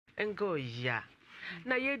Ngo ya.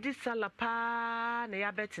 Na ye di sala pa na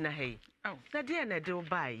ya beti na hey. Oh. Na dia na de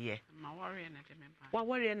oba ye. Ma worry na de me ba. Wa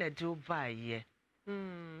worry na de oba ye.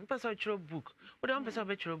 Person chro book. Wo don person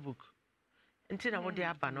be chro book. Nti na wo de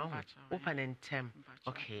aba no ho. Open and tem.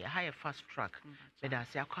 Okay, I have fast track. Me da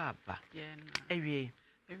se akwa aba. Yeah na. Ewie.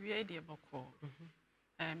 Ewie de boko.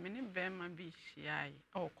 Me ne be ma bi hia e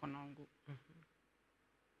Konongo.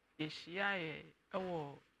 Ye hia e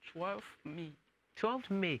 12 May. 12th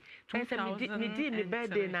May. Me did my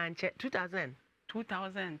birthday na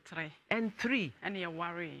 2003. And 3. And you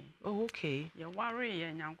worry. Oh, okay. You worry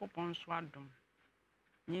and Yankopon swadom.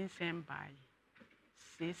 Yin same by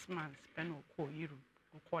 6 months pen or call Europe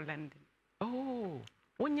or call London. Oh,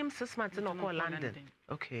 1 year 6 months no call London.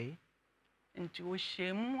 Okay. Into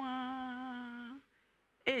Shemwa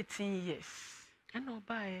 18 years. And no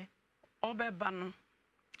buy. Obebano.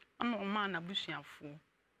 I'm no man a bushia fool.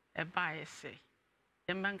 A buy say.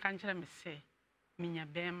 The man can't tell me say, Minya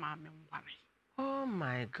bear mammy worry. Oh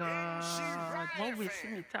my God. Always see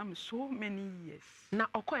me time so many years. Now,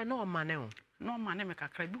 okay, no money. No money make a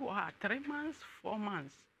credit. 3 months, 4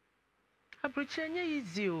 months. A pretender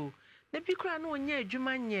is you. The big no near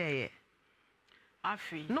Jumanye. I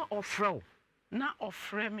feel not offro. Not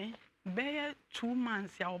offer me. Bear 2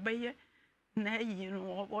 months, ya obey. Nay, you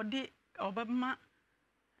know, or the Obama.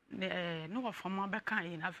 No, for my back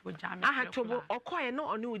in Africa. I had trouble or quiet, no,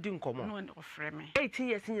 or doing common. No, offer me. 18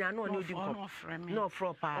 years in no new doing offer me. No,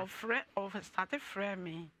 for pa. Of started frame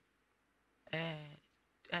me.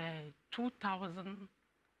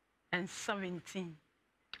 2017.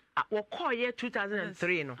 Or call year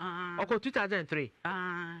 2003, no? Or 2003.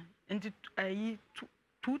 And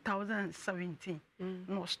 2017.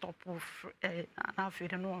 No stop of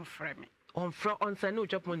after no frame me. On no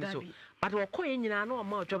job money so. But we're calling you no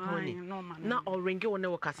amount job money. Not all ring you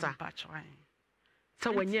no cassa.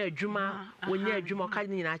 So when you're Juma,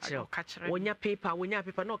 can you natural? When your paper,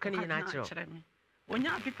 no can you natural. When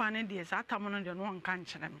your people and ideas, I come on one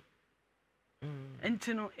can't me. And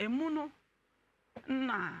to know a muno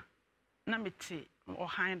na namity or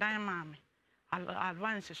high diamond. I'll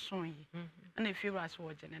advance a soon. And if you ask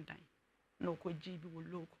what Janet, no could GB will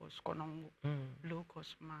low cost, low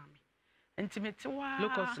cost mammy. Intimate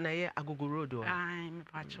locals na ye agogo road o I'm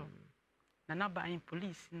pacho na na ba in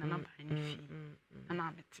police na na ba in fee na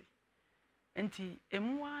na meti enti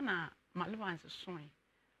emwa na malvance soin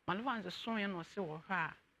no se wo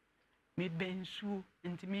ha me bensu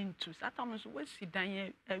enti me ntu satam so wasi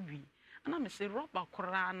dan awi ana me se roba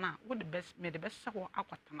kora na wo the best me the best wo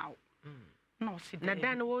akwatana wo na wo si na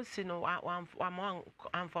dan wo si no am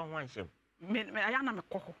fa hwanshem me aya na me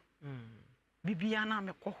koho bibia na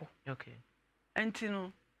me koho okay enti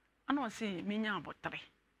no ana osi menya abotre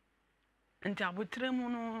enti abotre mu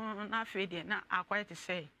no na afi de na akwai te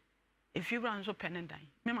say if you run so penedan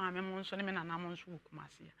me ma me mo so ne me na na mo so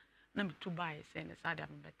kumase ya na me to buy say ne sada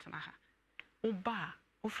me betena ha wo ba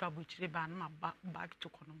wo fra bochire ba na ma back to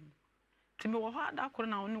kono mu ti me wo ha da koro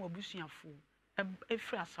na wo ne wabusuafo e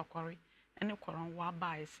fra asakore ene koron wa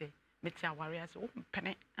buy say me ti aware ase wo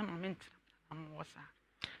pene e ma me ntra na mo wo sa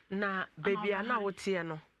na baby ana wo tie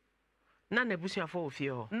no na busuafo ofie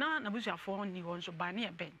ho na busuafo ni ho nso ba ne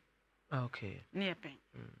eben okay ne eben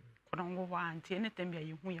kono wo anti ene tambia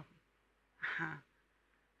ye hu ye ho ha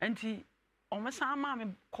anti o masa ma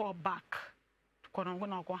me call back kono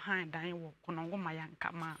na ko han dan wo kono ma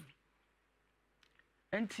yanka ma me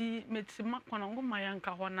anti meti ma kono ma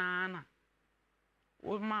yanka ho na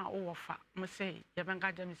wo ma wo fa mo say ye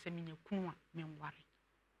benga jam se minya kunu a me nware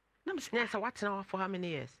na me say yes what now for how many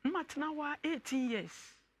years matna wa 18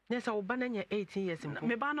 years. Yes, I will ban 18 years.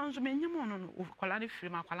 Me ban on so many mono kwala de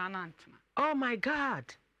firi ma kwala na antena. Oh my God.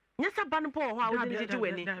 Yes, I ban po how did you do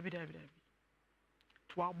any? To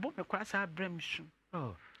abo me kwala sa bremsu.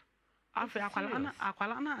 Oh. Afi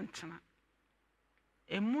akwala na antena.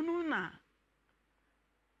 Emunu na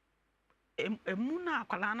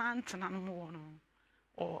akwala na antena no mo no.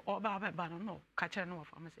 O ba no ka kire no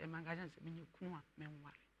fa me se mangajan se me nyekunu a me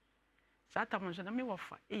nware. Sata mo so na me wo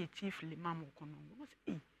fa chiefly mam ko no. Mo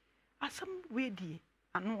se asam we die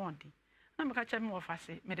anu odi na me ka cha me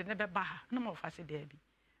ofase me de ne be ba ha na me ofase de bi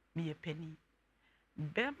me ye pani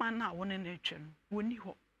be ma na woni na etwe no woni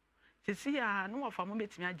ho sisi ya no ofa mo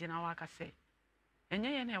betimi agina wa ka se enye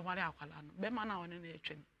ye na e ware akwala no be ma na woni na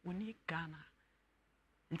etwe no woni Ghana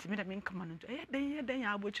nti me de me nkama no ye den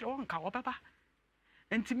ya abochire won ka wo baba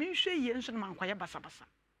nti me hwe ye nso na man kwaye basa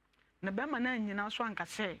na be ma na nyina so anka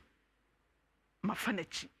se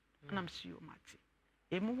mafanachi na msiyo mati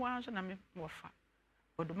emu wanzo na me wofa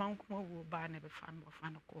odomanku wo ba na be fa me wofa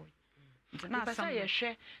no ko na say ye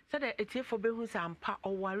hwe say the etiefo behu say ampa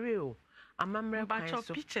oware o amamre kwan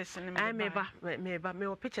so pictures ni me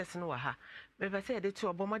pictures no wa ha me ba say de to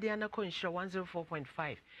obomode anako nhire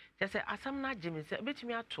 104.5 just say asam na gye me say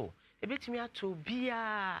betimi ato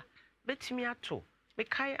bia betimi ato me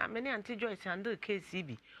kai amene anti Joyce handle case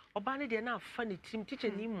bi oba ne de na afa ne team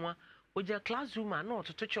teacher ni mua oja classroom na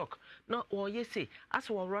ototo chalk na o yese as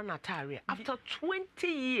we run atare after 20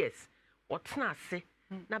 years otna ase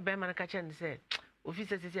na be man ka chen say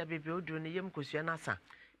officer sisi abebe odu ne yem kosua na asa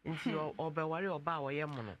nti obeware oba a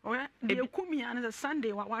woyem no de ekumi an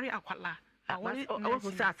Sunday ware akwala awon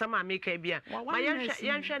say asama make bia ma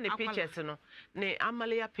yenhwe ne pictures no ne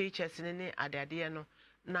amalia pictures ne adade no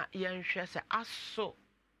na yenhwe say aso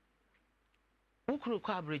ukuru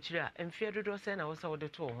kwa abrochiri a emfie dodo say na wo say wo de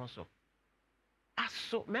to ho so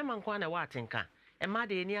aso mema nkwa na wa atenka e ma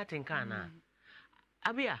de ni atenka na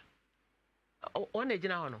abia ona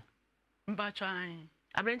gina ho no mbachan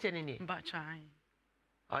abrenche ni mbachan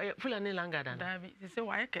fulani langada dabi sese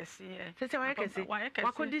waye kesi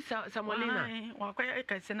wakodi samolina waye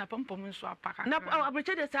kesi na pompom nso apaka na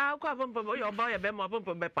abreche de sa kwa pompom o yo ba ye be mo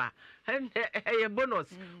pompom be pa e bonus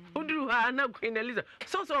uduru ha na Queen Elizabeth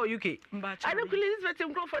so UK ana Queen Elizabeth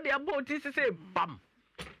mkro for the about sese bam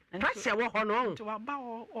pressure wo ho no to ba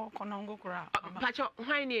wo kono ngokura pacho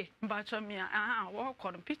hwan ni mbacho mia wo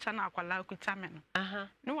kono picture na akwala kuta me no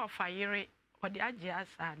ne wa fayire odi agye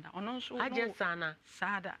asada ono nso agye sana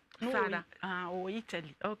sada o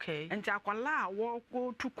Italy okay enti akwala wo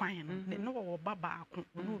go tu kwan no ne no wo baba ako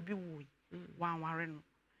no obi wo wanware no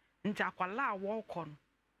enti akwala wo kono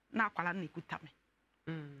na akwala na ekuta me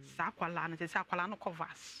sa akwala na se akwala no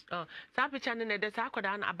covers sa picture ne de sa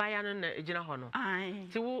akwada na abaya no na ejina ho no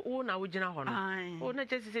ti wo na wo gina ho no wo na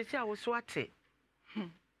je sisi a wo so ate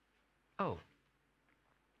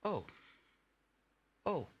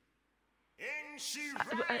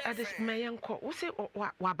I just may uncle. What's it?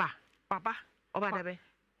 Waba oba debe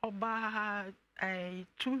oba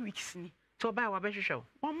 2 weeks ni to oba wabe show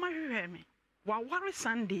one ma hwe me wa worry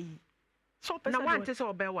Sunday so na want to so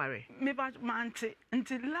oba worry me ba mante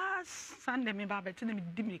until last Sunday me ba beti na me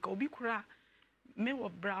di milika obi kura me wo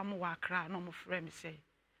bra mo wa kra no mo frɛ me say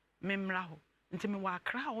me mra ho nti me wa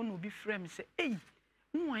kra ho no obi frɛ me say ei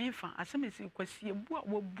nwa yefa asemesi kwasi ebu a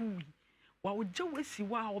wabu wa ogye wasi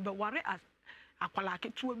wa oba worry akwala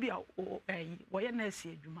ketuo bi a wo ye na asi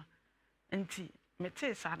adwuma nti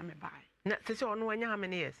mete sa na me bai na sese ono wanya how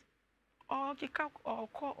many years kika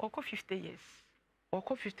oko 50 years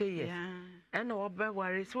oko 50 years and oba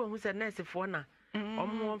worry so who say nurse for na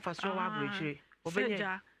omo mfa so wa abrochire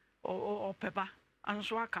obenye o pepa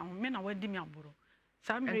anso aka ho me na wadi mi aboro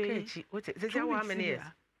sa mre sese how many years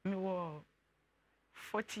me wo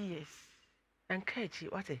 40 years enkechi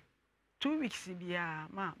what 2 weeks bia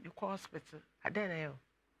ma be call hospital adena yo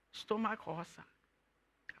stomach ulcer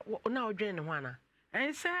na odwen ne ho ana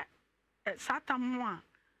en se satam a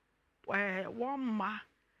wo ma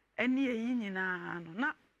eni eyi nyina no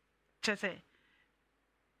na chese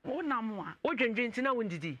wo nam a odwendwen ti na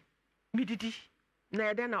wondidi mididi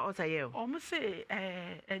na ede na ulcer ye o mo se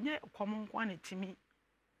enye kwom nkwa na timi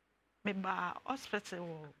me ba hospital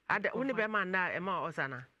wo ada woni be ma na e ma ulcer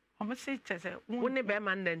na o mo se chese woni be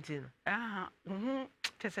ma na nti no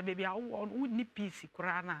chese baby a wo ni peace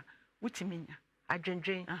kura na wutiminya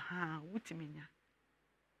adwendwen wutiminya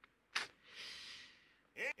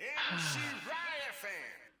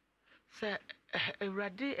se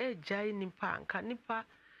Ewrade ejai nipa nka nipa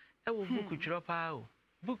ewo buku twiro pa o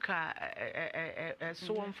buka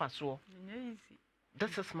so mfaso easy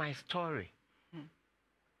this is my story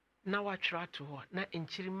na wa twira to ho na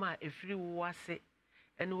enchirima efiri wo ase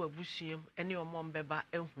ene wabusuem ene omom beba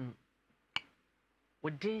ehu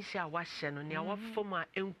wodin sha wa hye no ne wa foma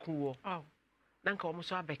enkuwo na nka omo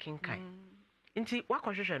so abekinkan nti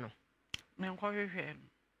wakohwehwe no me nkohwehwe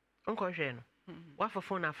no wa fa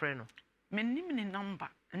phone afre no menim ni number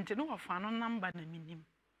nti no wafa no number na menim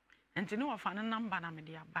nti no wafa no number na me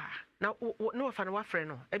dia ba na no wafa no wafre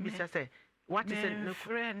no ebisa se what is it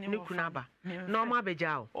ne kunaba no ma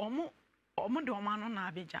beja o omo de omo no na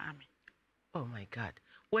abeja me oh my god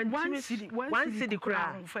when one city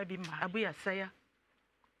kura abuya saya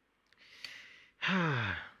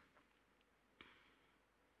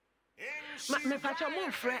me pacha mo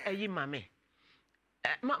frɛ ayi mame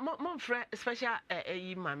mo frɛ special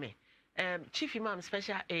ayi mame chief imam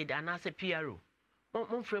special aid anase PRO mo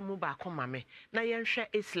frɛ mu ba ko mame na yenhwɛ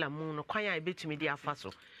Islam no kwan a ebetumi di afa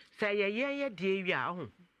so sɛ ye die wi a ho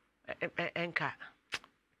enka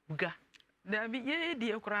buga da bi ye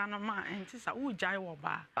die kura no ma enti sa ujai wo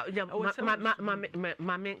ba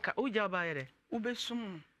mame ka ujai ba yere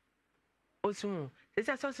ubesum Osumu. They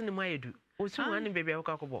say so ni mayedu. Osumu ani baby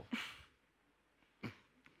akakobo.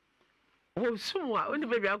 Osumu oni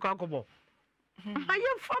baby akakobo. Aye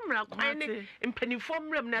formula kwan ni mpanifo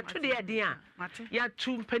mrem na to de ade a. Ya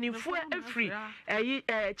tu mpanifo afri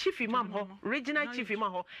chief imam ho, regional chief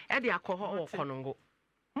imam ho, e de akọ konongo.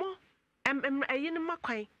 Mo ayi ni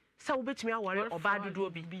makwan sa wo betimi aware oba dodo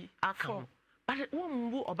bi aka ho. But wo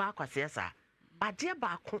mbu oba akwase sa. Bade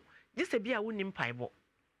ba ko gise bia woni mpaibo.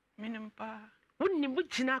 Minimpa. Wonni bu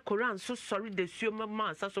gina Koran so sorry de suo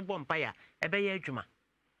ma sa so bompa ya ebe ye adwuma.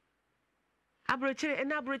 Abrochire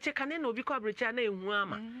ena abrochire kane na obi ko abrochire na ehu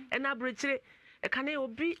ama. Ena abrochire kane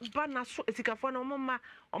obi ba na so esikafo na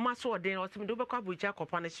omma so odin o timi do be ko abrochire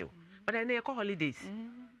akopa na hyew. But ena ye ko holidays.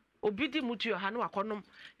 Obi di mutu ha na wakonom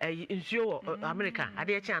nsuo wo America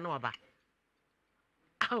ade ye kyan na oba.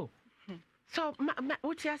 Oh. So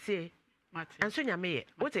what you say? And so nyame ye.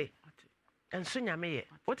 What e? And so nyame ye.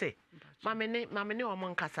 What e? Mame ne omo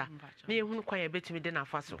nkasa. Na ehunu kwan ye betimi de na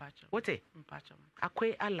afa so. What e?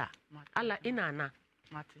 Akwe Allah. Allah inana.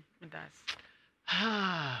 Mate. That's.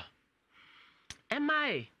 Ah.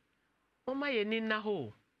 Emai. Mama ye ni na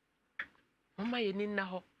ho. Mama ye ni na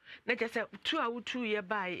ho. Na jese tu a wutu ye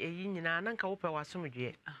bai eyi nyina na nka wo pe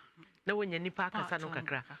wasomdwe. Na wonya nipa akasa no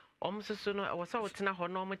kakra. Omsusu no wo so wotena ho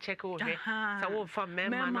no mo check wo hwe sa wo fa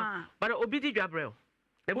mema no but obi di dwabrel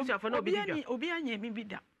na busu afo no obi di dwa obi anya mi bi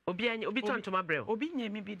da obi tontoma brel obi nya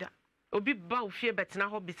mi bi da obi ba wo fie betena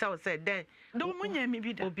ho bisa wo say den do mo nya mi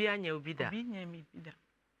bi da obi anya obi da obi nya mi bi da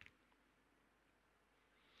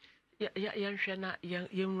ya nhwe na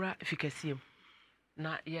yenwura fikasiem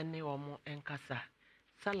na ye ne omo enkasa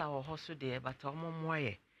sala wo ho so de bata omo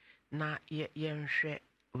moye na ye nhwe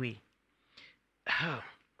we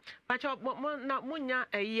Pacho na munya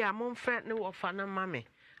eyi a monfre ne wo fa na mame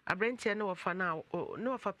abrentie ne wo fa na ne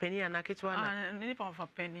wo fa pani na ketwa na ne fa fa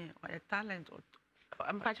pani a talent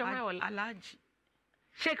pacho mai wala alaji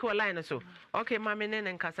shake wala ina so okay mame ne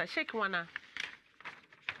nkasa shake wana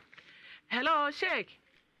hello shake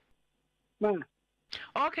ma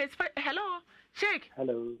okay hello shake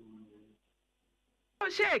hello oh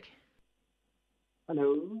shake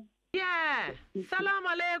hello yeah salam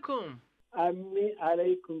alaikum Amin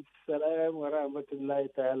alaikum salam wa rahmatullahi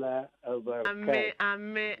ta'ala wa barakatuh.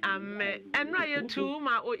 Amen. And now you too,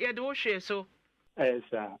 ma ye do share so.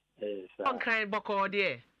 Esa. On kind boko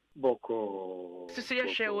dear. Boko. So you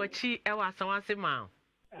share what chi e was one se ma.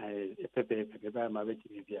 Pepe ba ma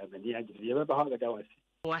beti bia me ni agi ye ba ha ga da wasi.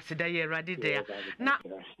 Wasi da ye ready there. Na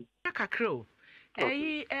kakro.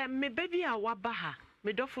 Me baby a waba ha.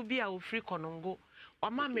 Me dofo bi a ofri konongo.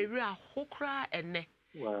 Wama me ri ahokra ene.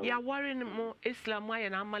 Wow. Ya worry mo Islam wa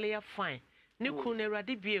na amale ya fine. Ni ku na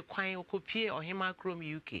Awurade bie kwan okopie ohima krom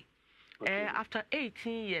UK. After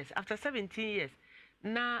 18 years, after 17 years,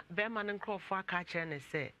 na bema ne nkrofo aka kire ne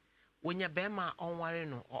se wonya bema onware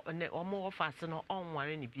no ne omo ofase no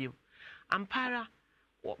onware ne biem. Ampara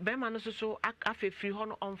bema no so afefiri ho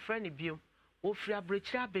no onfre ne biem. Ofiri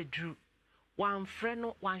abrechira bedru. Wanfre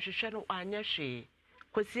no wanhwehwe no anya hwe.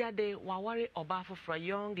 Kwasi ade waware oba foforo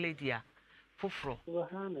young lady a foforo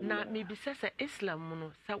na mebisa sa Islam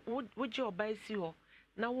no sa woje oba isi ho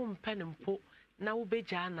na wo mpene mpo na wo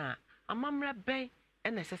beja na amamra ben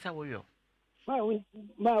ena sesa wo yo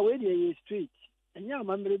ma we dey street enya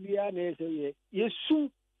amamra bia na ese ye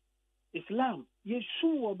yesu Islam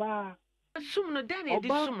yesu oba sum no dan e di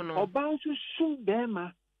sum no oba so sum be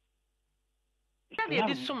ma dan e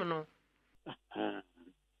di sum no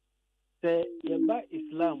se ye ba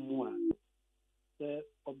Islam mu a se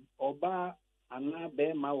oba ana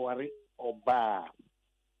be ma ware oba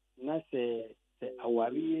na se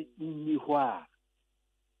awari ni ho a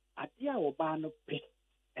ade a oba no pe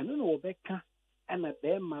eno no obeka ana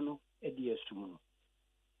be ma no e di asum no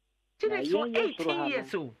so 18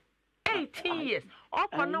 years old 18 years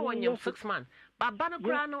opa na wonyam 6 months baba no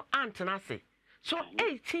kra no aunt na say so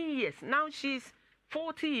 18 years now she's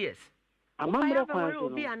 40 years amamre kwan so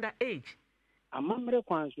be under age amamre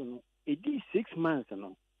kwan so no e di 6 months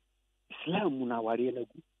no Islam na ware na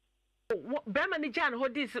gu bema ni jan ho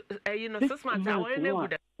dis 6 months aware na gu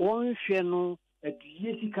da won hwe no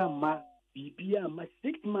adie sika ma bibia ma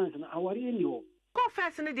 6 months na aware ni ho ko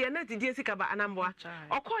first ne de na didie sika ba anamboa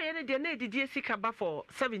okoye ne de na didie sika ba for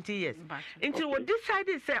 70 years until we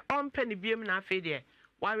decided say on penny biem na afi de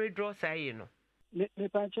ware draw say no me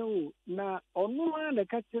pa chewo na onu a na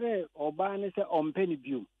ka kire oba ne say on penny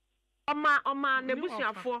biem Oma ne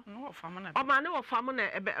busuafo oma ne wo fam na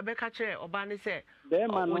ebe ka kire oba ne se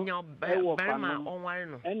onya berma onware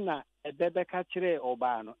no enna ebe ka kire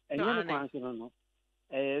oba no enye no kwanso no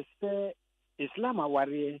se Islam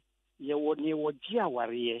aware ye wo ni wo ji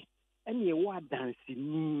aware ɛne ɛwɔ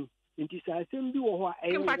adanseni nti sɛ asɛm bi wɔ hɔ a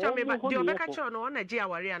ɛyɛ deɛ ɔbɛka kyerɛ no ɔna gye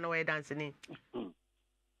aware a na wɔyɛ danseni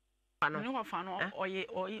ne wɔfa no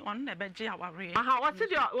ɔno na ɛbɛgye awareɛ wɔse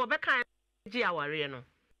deɛ wɔbɛka gye awareɛ no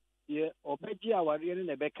deɛ ɔbɛgye awareɛ no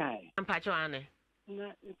na ɛbɛkae mpakyɛ ane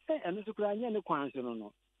na sɛ ɛno so koraa nyɛ ne kwan so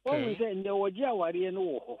no wɔhu sɛ ndɛ wɔgye awareɛ no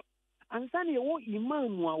wɔ hɔ ansa ne yɛwɔ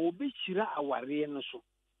imam a wɔbɛhyira awareɛ no so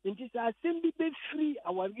nti sɛ asɛm bi bɛfiri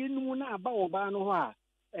awareɛ no mu na aba ɔbaa no hɔ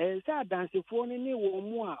a sɛ adansefoɔ no ne wɔn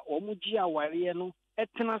mu a wɔn gye awareɛ no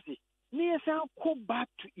tena se ne yɛsan kɔ back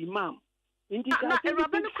to imam nti sɛ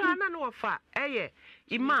awuraba no koraa na ne wɔfa ɛyɛ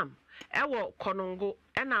imam ɛwɔ kɔnongo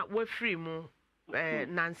ɛna wafiri mu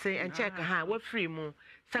nanse ɛnkyɛ ka ha wafiri mu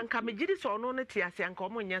sanka megye sɛ ɔno no te ase anka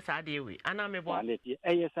ɔmo nyɛ saa deɛ wi ana mebɔ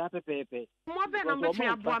ɛyɛ saa pɛpɛɛpɛ mo bɛ na mbɛtumi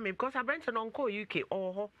aboa me because abrɛnkyɛ no ɔnkɔ UK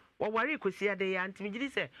ɔwɔ hɔ wɔware kosi ade ya nti megye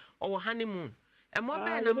sɛ ɔwɔ honeymoon ɛmo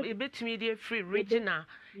bɛ na ebetumi de free regional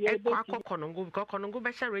ɛkɔ akɔ kɔnongo because kɔnongo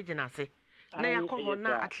bɛhyɛ regional ase na yakɔ hɔ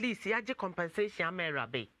na at least yagye compensation ama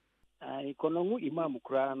ɛrabe kɔnongo imam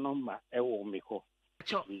koraa no ma ɛwɔ me hɔ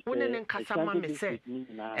kyɔ wo ne nkasa ma me sɛ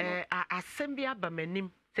asɛm bi aba m'anim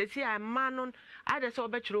sɛsi a ma no ada sɛ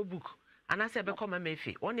wɔbɛkyerɛ book anaasɛ ɛbɛkɔ ma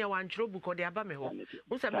mafi wɔne wɔantwerɛ book ɔde aba me hɔ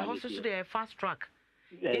wo sɛ me hɔ so so deɛ fast track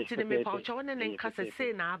nti ne mepa ɔkyɛ wo ne nkasa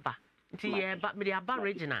sei na aba nti yɛba mede aba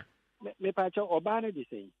regional mepakyɛ ɔbaa no de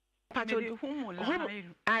sɛi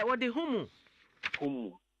wɔde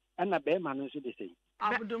humu ɛna bɛrima no nso de sɛi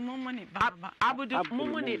abudu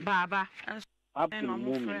mumuni baba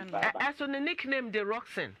ɛso ne nickname de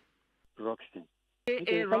Roxen Roxen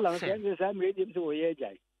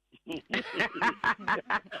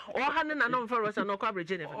ɔha ne nana ɔmfa Roxen na ɔkɔ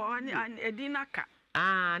abrɛgye ne edinaka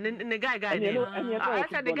ne guy name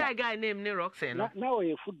ɛsɛ the guy name ne Roxen no na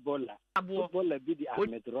ɔyɛ footballer bi de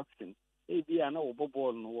Ahmed Roxen ebi a na wɔbɔ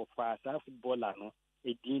bɔɔl no wɔfa saa footballer no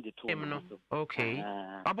edin de to no okay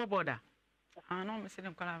ɔbɔ bɔɔda no me se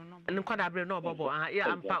nkɔda abrɛ na ɔbɔbɔ ya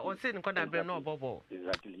ampa ɔse nkɔda abrɛ na ɔbɔbɔ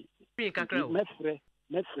exactly bi kakra o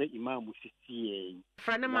mɛfrɛ imam sisi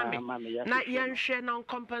frɛ ne mame na yɛnhwɛ na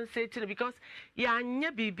compensate no because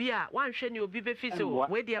yɛanyɛ biribi a wanhwɛ ne obi bɛfi sɛ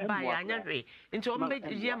wei deɛ ba yɛanyɛ hwee nti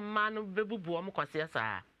ɔmbɛyɛ mma no bɛbubu ɔm kɔseɛ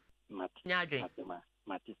saa nyɛ adwen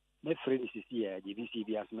mɛfrɛ ne sisi a gyebisi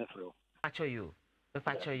bi aso mɛfrɛ o pakyɛ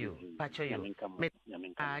yo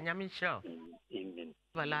nyame nhyerɛ amen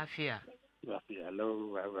balafia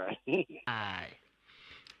hello ai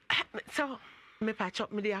so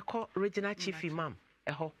mepakyɛ mede akɔ regional chief imam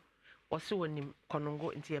ɛhɔ wɔse wɔnim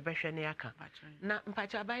kɔnongo nti yɛbɛhwɛ ne yɛaka na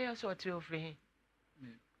mpakyɛ abayɛ sɛ ɔte ofiri he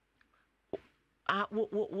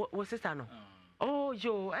wo sesa no oh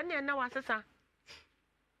yo ɛne na wasesa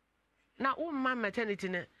na womma maternity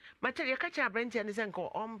ne maternity yɛka kyerɛ aberɛntia ne sɛ nka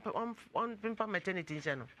ɔmpempa maternity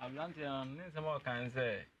nhyɛ no aberantia ne nsɛm a ɔkan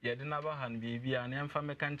sɛ yɛde no aba ha no biribia ne ɛmfa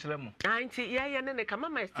meka nkyerɛ mu nti yɛyɛ ne ka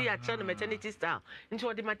mama sti akyerɛ no maternity style nti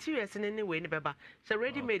ɔde materials ne ne wei ne bɛba sɛ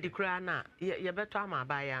ready made koraa no a yɛbɛtɔ ama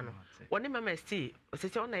abaayɛ no wɔne mama sti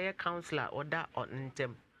ɔsɛ ɔna yɛ counselor ɔda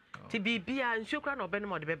ntɛm nti biribia nsuo koraa na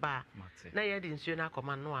ɔbɛnom ɔde bɛbaa na yɛde nsuo no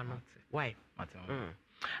akɔma no ano why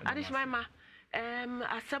adehyema ma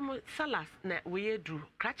asɛm salas na wɔyɛ duru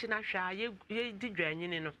krakye na hwɛ a yɛdi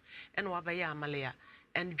dwanyini no ɛna wabɛyɛ amalea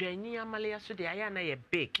and dwanyi amalea so de ayɛ na yɛ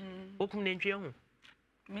big wokum ne ntwe ho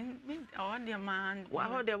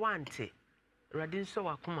wahɔ de wante awurade nso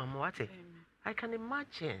wakoma mo wate I can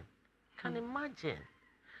imagine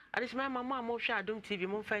adehyema ma mo a mohwɛ Adom TV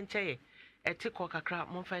momfa nkyɛyɛ ɛte kɔ kakra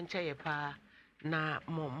momfa nkyɛyɛ paa na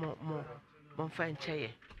momfa nkyɛyɛ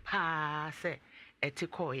paa sɛ ɛte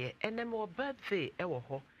kɔɔyɛ ɛnɛ me wɔ birthday ɛwɔ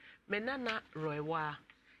hɔ me nana Roywa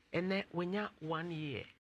ɛnɛ wonya 1 year